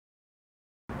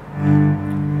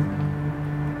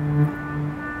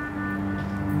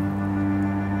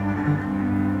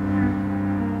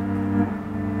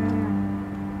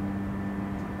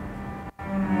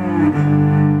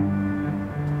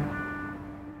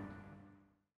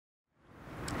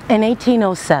In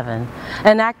 1807,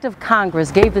 an act of Congress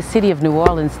gave the city of New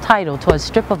Orleans title to a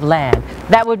strip of land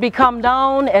that would become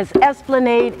known as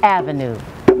Esplanade Avenue,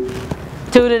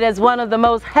 touted as one of the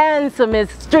most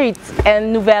handsomest streets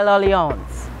in Nouvelle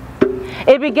Orleans.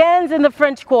 It begins in the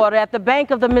French Quarter at the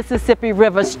bank of the Mississippi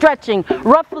River, stretching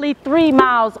roughly 3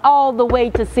 miles all the way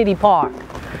to City Park,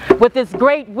 with its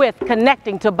great width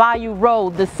connecting to Bayou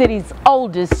Road, the city's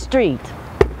oldest street.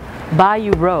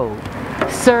 Bayou Road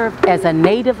served as a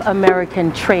Native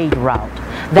American trade route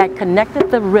that connected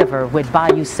the river with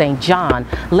Bayou St. John,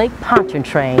 Lake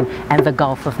Pontchartrain, and the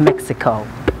Gulf of Mexico.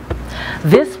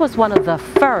 This was one of the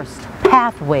first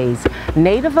pathways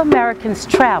Native Americans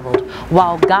traveled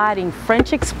while guiding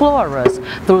French explorers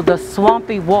through the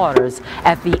swampy waters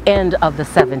at the end of the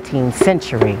 17th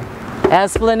century.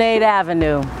 Esplanade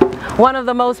Avenue, one of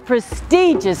the most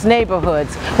prestigious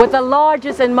neighborhoods with the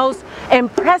largest and most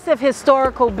impressive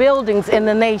historical buildings in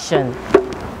the nation.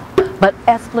 But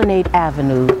Esplanade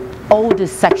Avenue,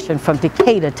 oldest section from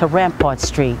Decatur to Rampart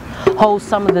Street, holds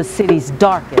some of the city's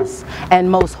darkest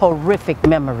and most horrific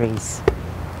memories.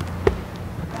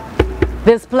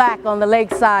 This plaque on the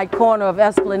lakeside corner of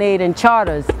Esplanade and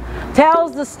Chartres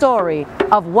tells the story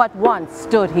of what once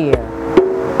stood here.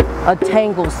 A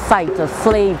tangled site of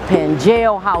slave pen,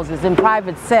 jail houses, and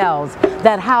private cells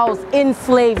that housed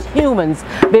enslaved humans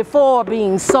before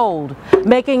being sold,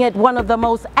 making it one of the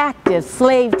most active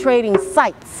slave trading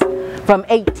sites from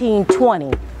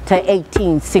 1820 to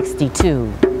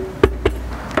 1862.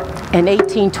 In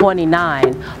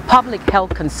 1829, public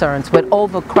health concerns with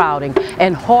overcrowding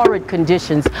and horrid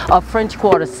conditions of French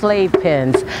Quarter slave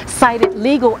pens cited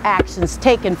legal actions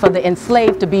taken for the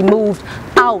enslaved to be moved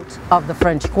out of the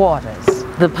French Quarters.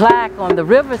 The plaque on the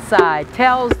riverside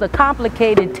tells the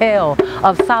complicated tale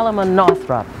of Solomon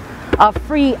Northrop, a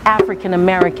free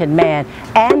African-American man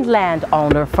and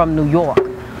landowner from New York,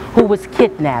 who was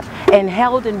kidnapped and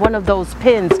held in one of those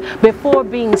pens before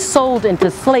being sold into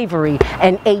slavery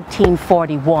in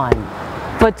 1841.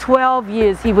 For 12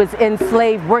 years he was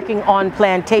enslaved working on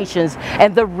plantations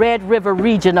in the Red River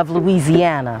region of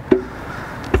Louisiana.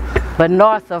 But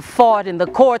Northrop fought in the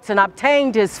courts and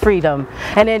obtained his freedom,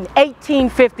 and in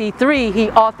 1853 he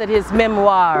authored his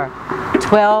memoir,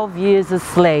 12 Years a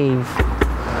Slave.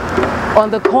 On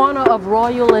the corner of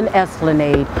Royal and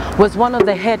Esplanade was one of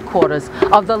the headquarters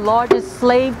of the largest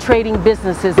slave trading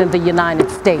businesses in the United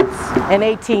States. In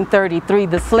 1833,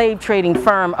 the slave trading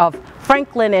firm of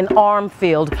Franklin and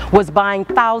Armfield was buying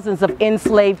thousands of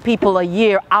enslaved people a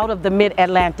year out of the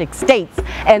mid-Atlantic states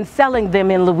and selling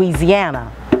them in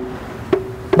Louisiana.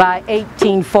 By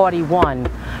 1841,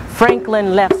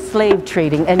 Franklin left slave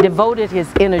trading and devoted his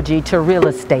energy to real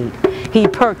estate. He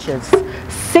purchased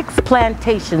 6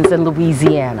 plantations in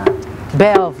Louisiana: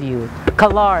 Bellevue,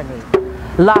 Killarney,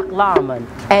 Loch Lomond,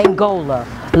 Angola,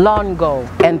 Longo,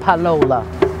 and Panola.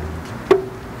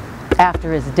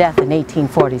 After his death in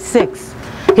 1846,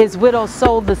 his widow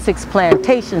sold the 6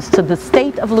 plantations to the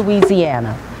state of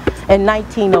Louisiana. In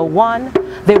 1901,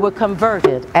 they were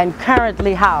converted and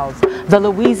currently house the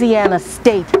Louisiana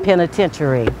State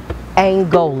Penitentiary,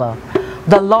 Angola,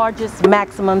 the largest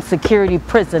maximum security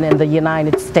prison in the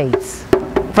United States.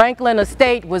 Franklin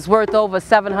estate was worth over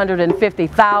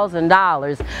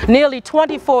 $750,000, nearly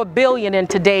 $24 billion in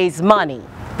today's money.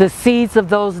 The seeds of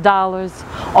those dollars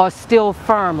are still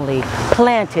firmly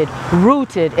planted,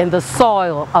 rooted in the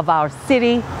soil of our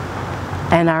city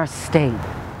and our state.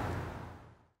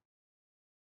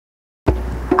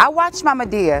 I watched Mama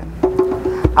Dear.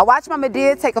 I watched Mama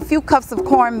Dear take a few cups of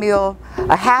cornmeal,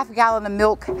 a half gallon of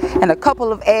milk, and a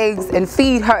couple of eggs and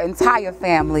feed her entire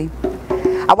family.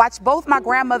 I watched both my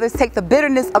grandmothers take the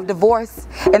bitterness of divorce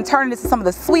and turn it into some of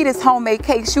the sweetest homemade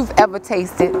cakes you've ever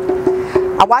tasted.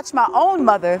 I watched my own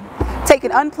mother take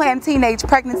an unplanned teenage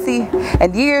pregnancy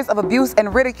and years of abuse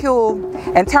and ridicule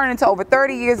and turn it into over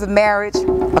 30 years of marriage,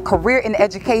 a career in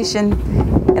education,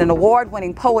 and an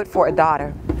award-winning poet for a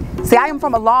daughter. See, I am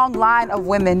from a long line of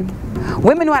women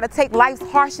who know how to take life's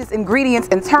harshest ingredients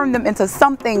and turn them into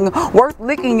something worth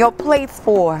licking your plates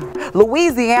for.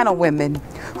 Louisiana women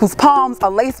whose palms are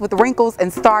laced with wrinkles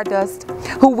and stardust,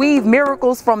 who weave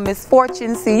miracles from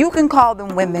misfortune. See, you can call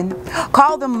them women,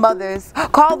 call them mothers,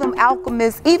 call them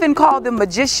alchemists, even call them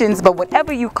magicians, but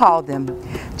whatever you call them,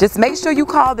 just make sure you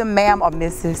call them ma'am or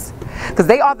missus, because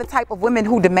they are the type of women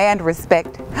who demand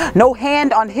respect. No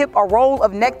hand on hip or roll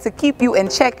of neck to keep you in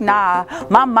check. Nah,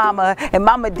 my mama and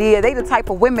Mama Dear, they the type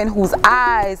of women whose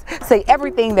eyes say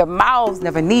everything their mouths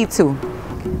never need to.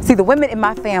 See, the women in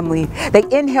my family, they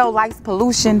inhale life's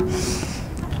pollution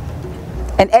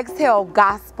and exhale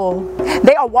gospel.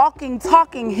 They are walking,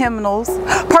 talking hymnals,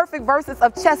 perfect verses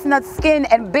of chestnut skin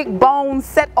and big bones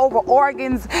set over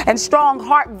organs and strong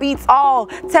heartbeats, all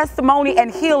testimony and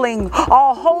healing,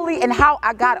 all holy in how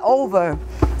I got over.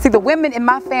 See, the women in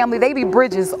my family, they be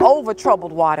bridges over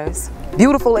troubled waters.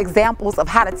 Beautiful examples of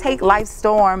how to take life's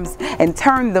storms and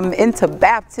turn them into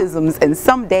baptisms. And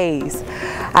some days,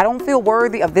 I don't feel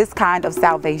worthy of this kind of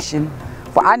salvation.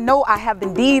 For I know I have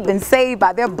indeed been saved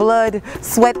by their blood,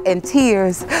 sweat, and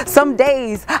tears. Some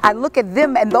days I look at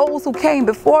them and those who came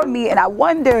before me, and I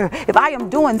wonder if I am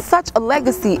doing such a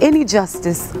legacy any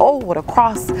justice. Oh, what a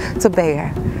cross to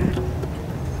bear.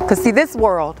 Because see, this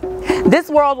world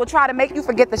will try to make you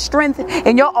forget the strength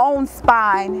in your own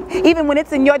spine, even when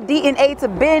it's in your DNA to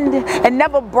bend and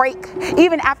never break,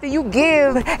 even after you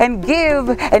give and give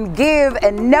and give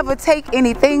and never take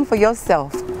anything for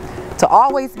yourself. To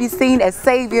always be seen as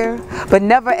Savior, but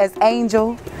never as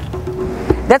angel.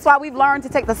 That's why we've learned to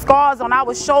take the scars on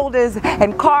our shoulders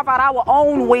and carve out our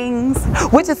own wings,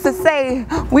 which is to say,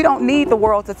 we don't need the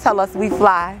world to tell us we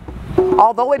fly.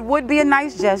 Although it would be a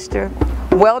nice gesture,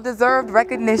 well-deserved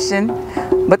recognition,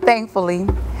 but thankfully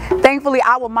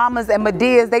our mamas and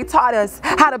Medias, they taught us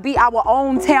how to be our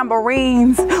own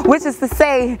tambourines, which is to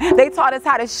say, they taught us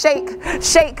how to shake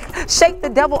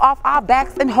the devil off our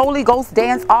backs and Holy Ghost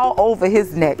dance all over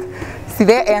his neck. See,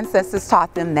 their ancestors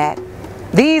taught them that.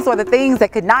 These were the things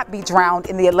that could not be drowned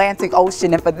in the Atlantic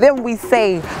Ocean, and for them we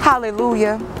say,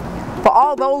 hallelujah. For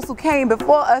all those who came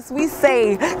before us, we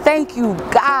say, thank you,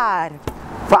 God.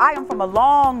 For I am from a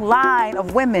long line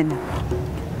of women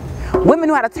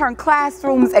who had to turn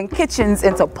classrooms and kitchens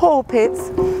into pulpits,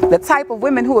 the type of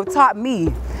women who have taught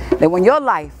me that when your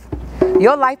life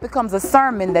becomes a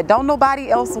sermon that don't nobody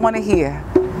else want to hear,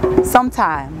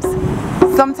 sometimes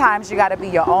you got to be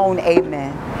your own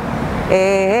amen.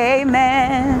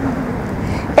 Amen.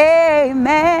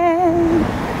 Amen.